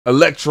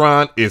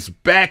Elektron is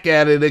back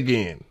at it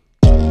again.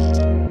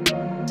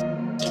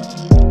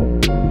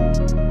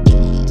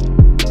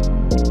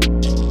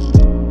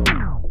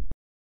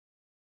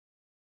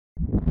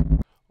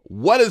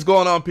 What is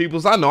going on,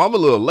 peoples? I know I'm a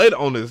little late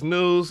on this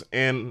news,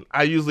 and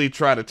I usually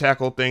try to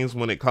tackle things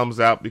when it comes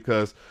out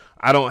because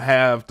I don't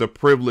have the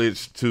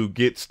privilege to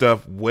get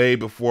stuff way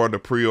before the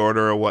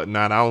pre-order or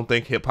whatnot. I don't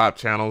think hip-hop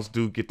channels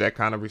do get that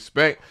kind of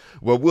respect.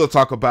 Well, we'll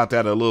talk about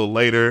that a little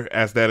later,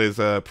 as that is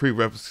a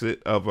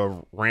prerequisite of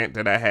a rant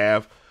that I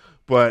have.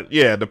 But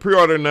yeah, the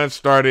pre-order nudge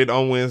started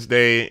on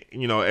Wednesday.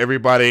 You know,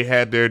 everybody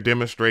had their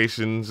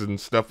demonstrations and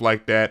stuff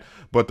like that.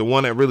 But the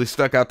one that really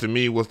stuck out to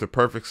me was the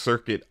Perfect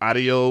Circuit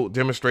audio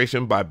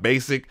demonstration by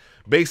Basic.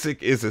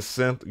 Basic is a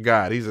synth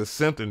god. He's a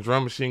synth and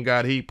drum machine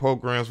god. He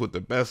programs with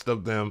the best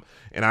of them.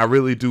 And I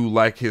really do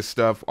like his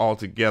stuff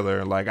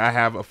altogether. Like, I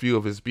have a few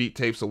of his beat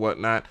tapes or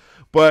whatnot.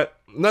 But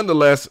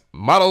nonetheless,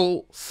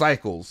 Model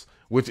Cycles,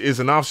 which is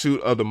an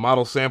offshoot of the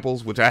Model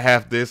Samples, which I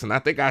have this, and I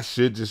think I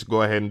should just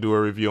go ahead and do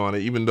a review on it,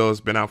 even though it's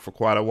been out for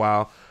quite a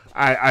while.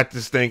 I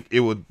just think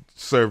it would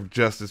serve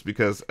justice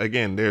because,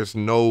 again, there's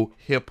no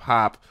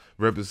hip-hop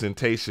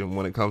representation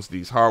when it comes to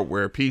these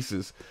hardware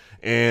pieces.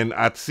 And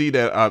I see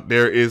that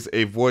there is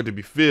a void to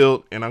be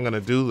filled, and I'm going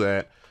to do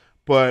that.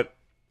 But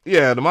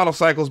yeah, the Model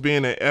Cycles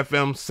being an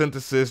FM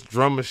synthesis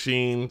drum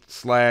machine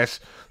slash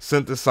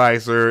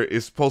synthesizer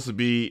is supposed to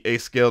be a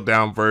scaled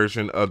down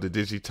version of the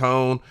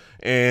Digitone,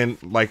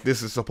 and like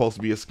this is supposed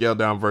to be a scaled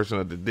down version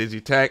of the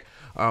Digitech.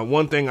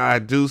 One thing I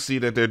do see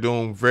that they're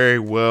doing very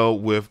well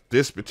with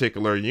this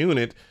particular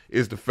unit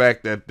is the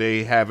fact that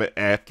they have it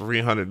at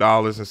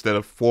 $300 instead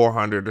of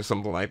 $400 or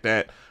something like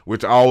that,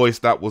 which I always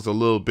thought was a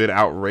little bit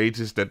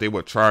outrageous that they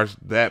would charge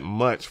that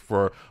much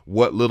for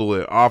what little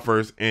it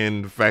offers,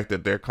 and the fact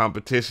that their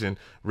competition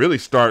really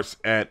starts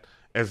at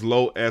as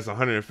low as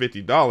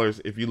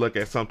 $150 if you look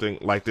at something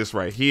like this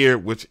right here,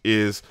 which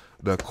is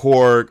the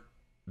Korg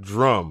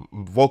drum,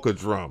 Voca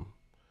drum.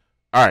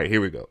 All right,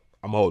 here we go.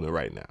 I'm holding it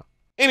right now.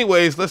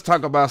 Anyways, let's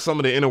talk about some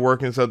of the inner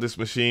workings of this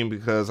machine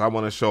because I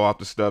want to show off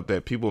the stuff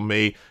that people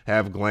may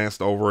have glanced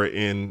over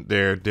in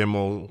their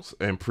demos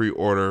and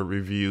pre-order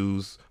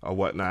reviews or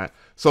whatnot.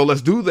 So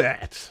let's do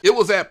that. It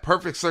was at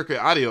Perfect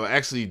Circuit Audio,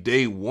 actually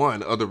day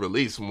one of the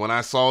release, when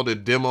I saw the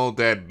demo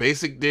that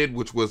Basic did,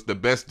 which was the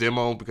best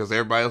demo because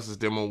everybody else's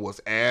demo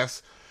was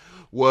ass.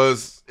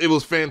 It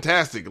was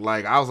fantastic.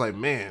 Like, I was like,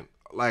 man,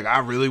 like, I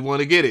really want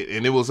to get it.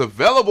 And it was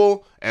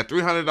available at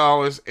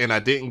 $300, and I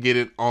didn't get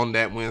it on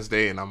that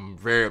Wednesday, and I'm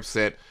very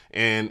upset,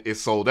 and it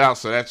sold out.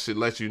 So that should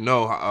let you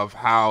know of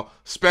how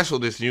special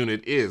this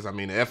unit is. I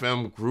mean, the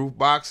FM Groove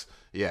Box,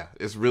 yeah,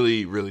 it's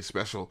really, really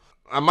special.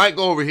 I might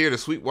go over here to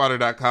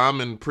sweetwater.com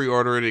and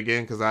pre-order it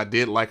again because I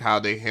did like how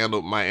they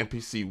handled my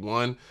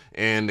MPC-1,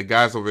 and the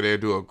guys over there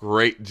do a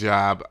great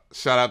job.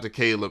 Shout out to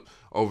Caleb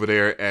over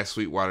there at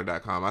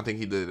sweetwater.com. I think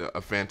he did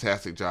a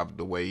fantastic job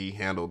the way he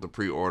handled the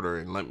pre-order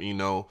and let me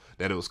know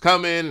that it was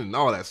coming and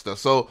all that stuff.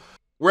 So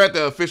we're at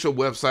the official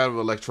website of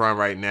Elektron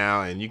right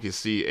now, and you can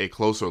see a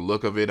closer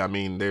look of it. I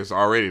mean, there's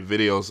already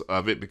videos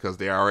of it because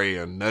they already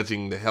are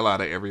nudging the hell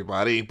out of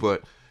everybody,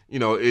 but you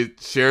know,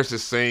 it shares the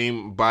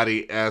same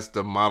body as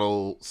the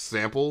Model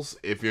Samples.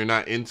 If you're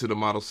not into the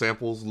Model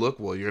Samples look,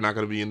 well, you're not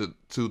going to be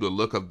into the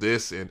look of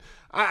this, and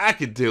I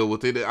could deal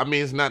with it. I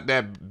mean, it's not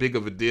that big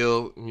of a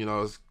deal. You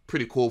know, it's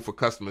pretty cool for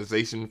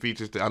customization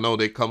features. I know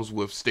they comes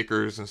with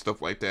stickers and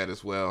stuff like that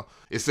as well.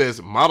 It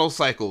says Model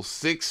Cycle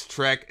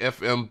 6-track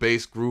FM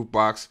bass groove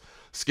box,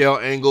 scale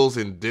angles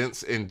in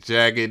dense and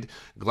jagged,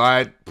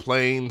 glide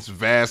planes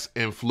vast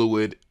and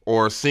fluid,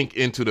 or sink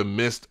into the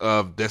mist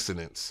of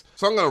dissonance.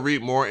 So I'm going to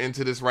read more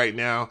into this right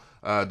now.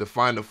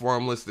 Define the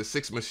formulas. The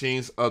 6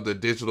 machines of the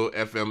digital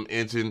FM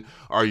engine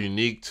are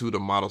unique to the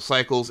Model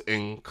Cycles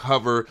and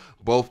cover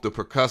both the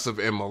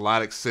percussive and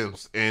melodic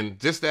synths. And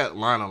just that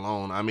line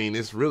alone, I mean,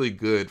 it's really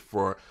good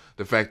for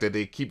the fact that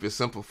they keep it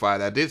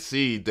simplified. I did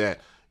see that,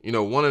 you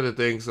know, one of the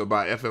things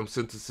about FM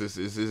synthesis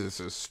is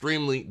it's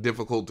extremely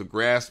difficult to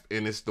grasp,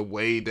 and it's the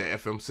way that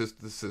FM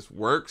synthesis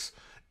works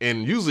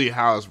and usually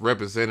how it's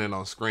represented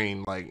on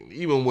screen. Like,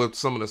 even with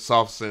some of the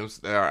soft synths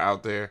that are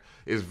out there,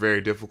 it's very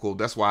difficult.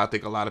 That's why I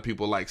think a lot of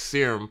people like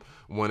Serum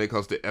when it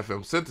comes to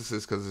FM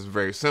synthesis, because it's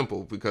very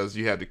simple, because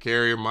you have the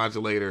carrier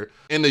modulator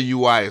and the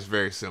UI is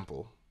very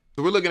simple.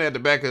 So we're looking at the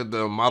back of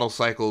the Model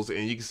Cycles,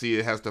 and you can see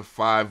it has the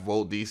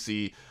 5-volt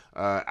DC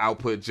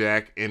output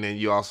jack, and then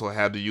you also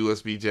have the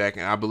USB jack.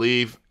 And I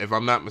believe, if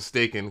I'm not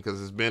mistaken, because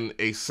it's been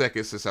a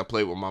second since I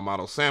played with my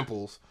Model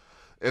Samples,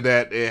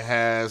 that it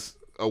has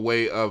a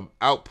way of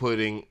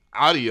outputting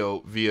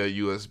audio via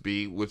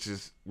USB, which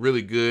is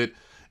really good.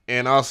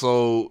 And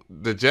also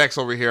the jacks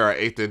over here are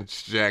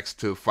 1/8" jacks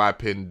to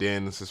 5-pin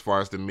DINs as far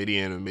as the MIDI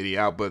in and MIDI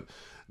out. But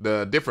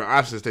the different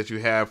options that you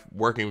have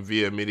working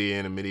via MIDI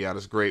in and MIDI out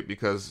is great,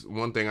 because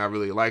one thing I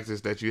really like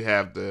is that you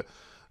have the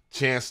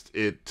chance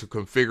it to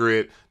configure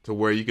it to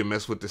where you can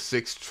mess with the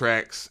 6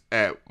 tracks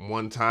at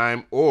one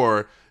time,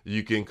 or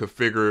you can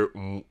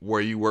configure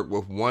where you work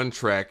with 1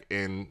 track,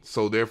 and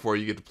so therefore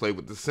you get to play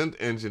with the synth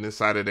engine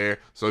inside of there.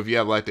 So if you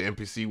have like the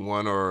MPC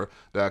 1 or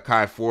the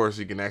Akai Force,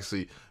 you can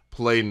actually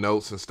play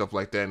notes and stuff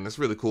like that, and it's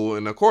really cool.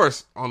 And of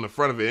course, on the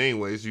front of it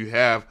anyways, you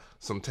have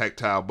some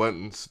tactile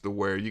buttons to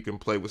where you can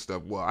play with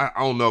stuff. Well, I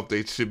don't know if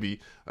they should be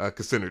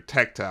considered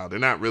tactile. They're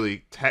not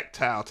really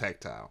tactile.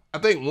 I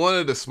think one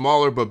of the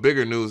smaller but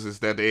bigger news is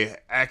that they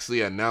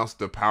actually announced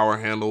the power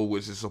handle,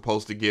 which is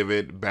supposed to give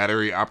it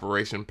battery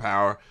operation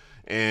power,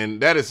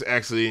 and that is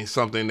actually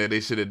something that they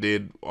should have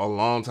did a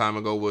long time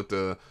ago with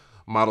the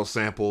model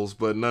samples,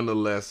 but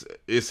nonetheless,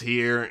 it's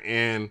here,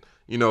 and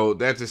you know,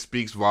 that just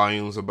speaks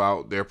volumes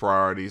about their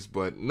priorities.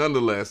 But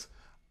nonetheless,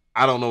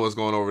 I don't know what's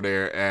going over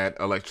there at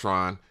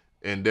Elektron,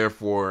 and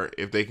therefore,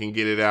 if they can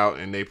get it out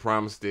and they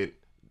promised it,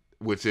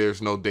 which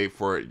there's no date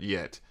for it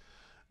yet,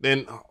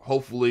 then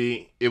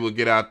hopefully it will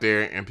get out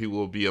there and people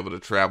will be able to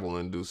travel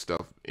and do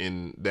stuff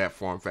in that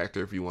form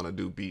factor if you want to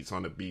do beats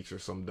on the beach or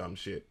some dumb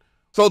shit.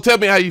 So tell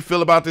me how you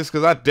feel about this,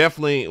 because I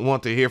definitely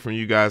want to hear from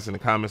you guys in the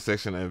comment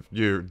section if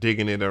you're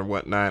digging it or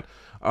whatnot.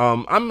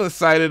 I'm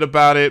excited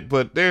about it,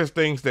 but there's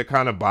things that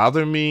kind of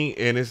bother me,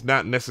 and it's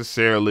not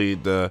necessarily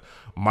the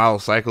model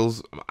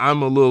cycles.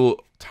 I'm a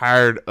little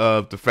tired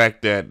of the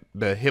fact that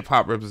the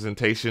hip-hop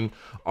representation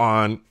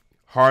on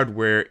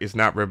hardware is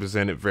not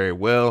represented very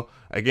well.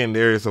 Again,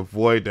 there is a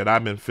void that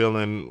I've been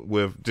feeling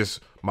with just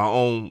my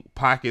own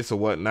pockets or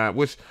whatnot,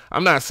 which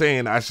I'm not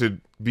saying I should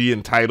be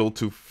entitled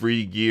to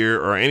free gear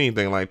or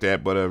anything like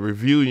that, but a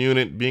review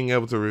unit, being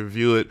able to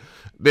review it,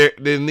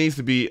 there needs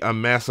to be a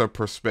massive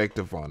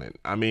perspective on it.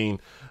 I mean,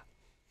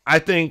 I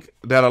think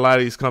that a lot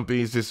of these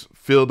companies just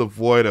fill the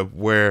void of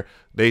where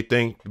they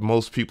think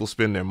most people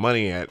spend their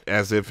money at,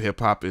 as if hip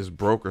hop is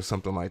broke or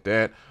something like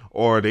that,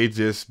 or they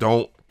just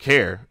don't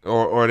care,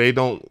 or they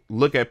don't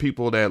look at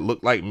people that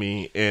look like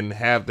me and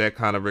have that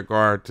kind of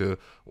regard to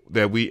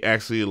that we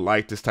actually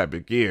like this type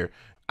of gear.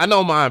 I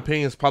know my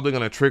opinion is probably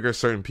going to trigger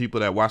certain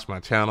people that watch my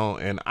channel,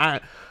 and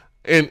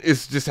it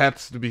just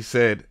has to be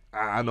said.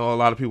 I know a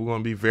lot of people are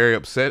going to be very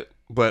upset,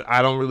 but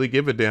I don't really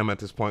give a damn at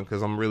this point,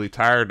 because I'm really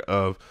tired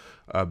of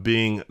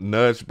being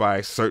nudged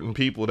by certain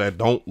people that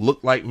don't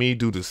look like me,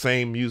 do the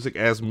same music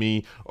as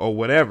me, or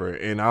whatever.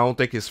 And I don't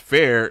think it's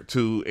fair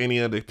to any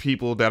of the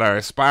people that are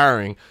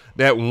aspiring,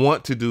 that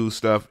want to do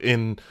stuff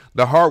in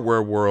the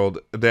hardware world,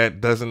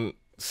 that doesn't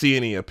see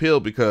any appeal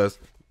because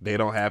they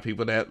don't have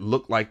people that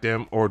look like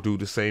them or do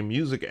the same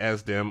music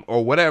as them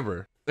or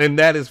whatever. And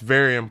that is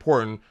very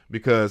important,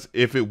 because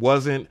if it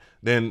wasn't,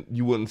 then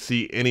you wouldn't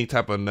see any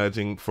type of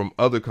nudging from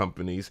other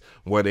companies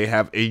where they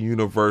have a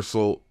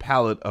universal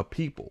palette of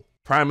people.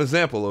 Prime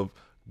example of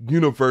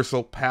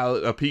universal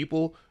palette of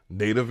people,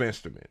 Native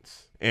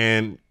Instruments.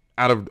 And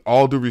out of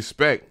all due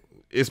respect,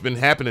 it's been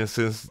happening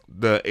since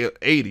the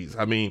 80s.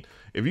 I mean,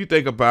 if you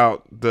think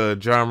about the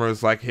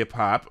genres like hip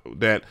hop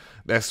that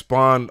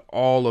spawned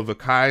all of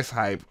Akai's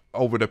hype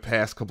over the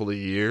past couple of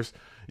years,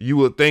 you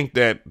would think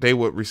that they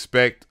would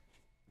respect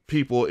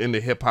people in the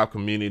hip hop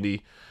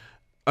community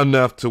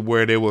enough to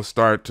where they will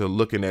start to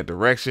look in that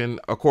direction.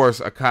 Of course,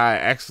 Akai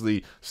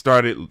actually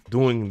started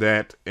doing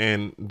that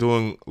and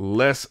doing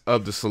less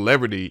of the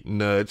celebrity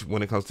nudge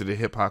when it comes to the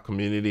hip hop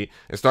community,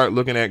 and start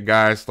looking at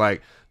guys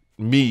like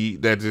me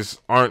that just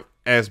aren't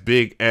as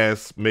big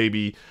as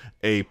maybe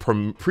a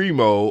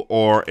Primo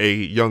or a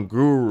Young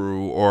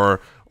Guru or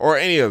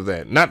any of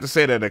that. Not to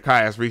say that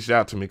Akai has reached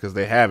out to me, because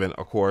they haven't,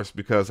 of course,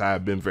 because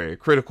I've been very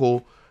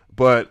critical,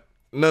 but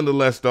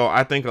nonetheless, though,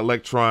 I think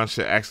Elektron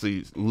should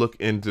actually look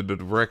into the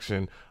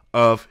direction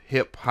of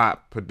hip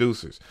hop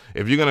producers.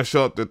 If you're going to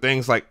show up to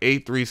things like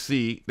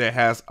A3C that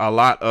has a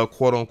lot of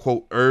quote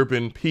unquote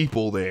urban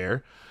people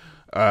there,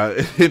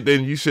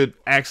 then you should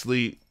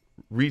actually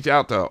reach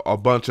out to a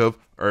bunch of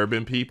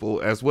urban people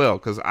as well,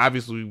 because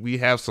obviously we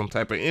have some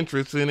type of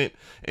interest in it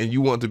and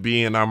you want to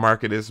be in our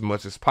market as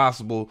much as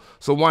possible.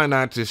 So why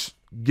not just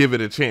give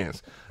it a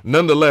chance?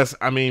 Nonetheless,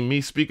 I mean,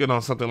 me speaking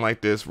on something like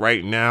this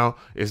right now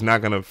is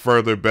not going to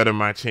further better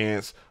my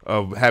chance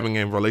of having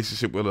a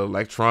relationship with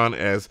Elektron,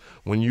 as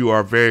when you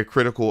are very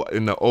critical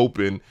in the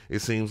open, it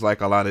seems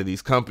like a lot of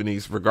these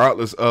companies,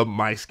 regardless of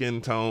my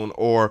skin tone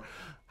or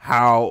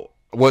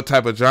what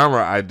type of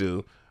genre I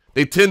do,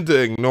 they tend to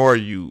ignore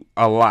you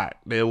a lot.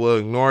 They will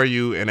ignore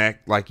you and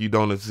act like you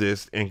don't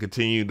exist and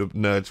continue to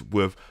nudge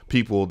with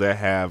people that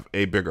have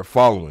a bigger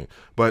following.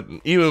 But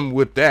even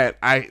with that,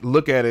 I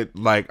look at it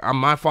like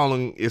my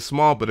following is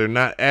small, but they're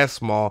not as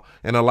small.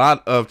 And a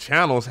lot of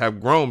channels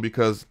have grown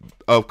because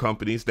of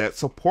companies that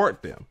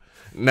support them.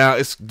 Now,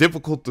 it's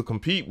difficult to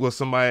compete with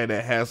somebody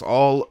that has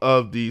all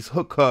of these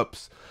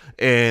hookups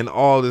and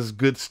all this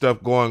good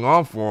stuff going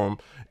on for them,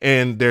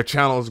 and their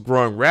channel is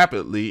growing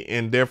rapidly,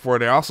 and therefore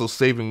they're also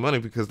saving money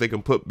because they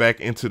can put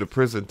back into the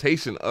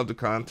presentation of the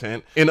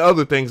content and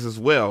other things as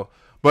well.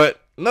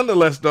 But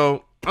nonetheless,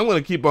 though, I'm going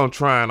to keep on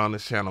trying on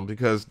this channel,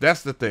 because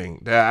that's the thing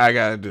that I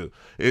got to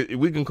do.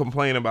 We can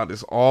complain about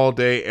this all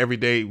day, every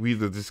day. We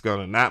either just going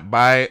to not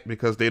buy it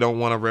because they don't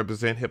want to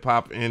represent hip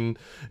hop in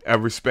a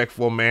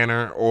respectful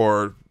manner,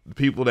 or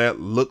people that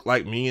look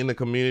like me in the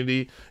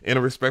community in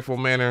a respectful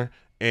manner.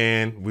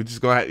 And we're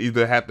just going to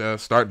either have to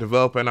start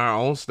developing our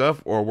own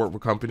stuff or work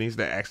with companies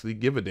that actually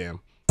give a damn.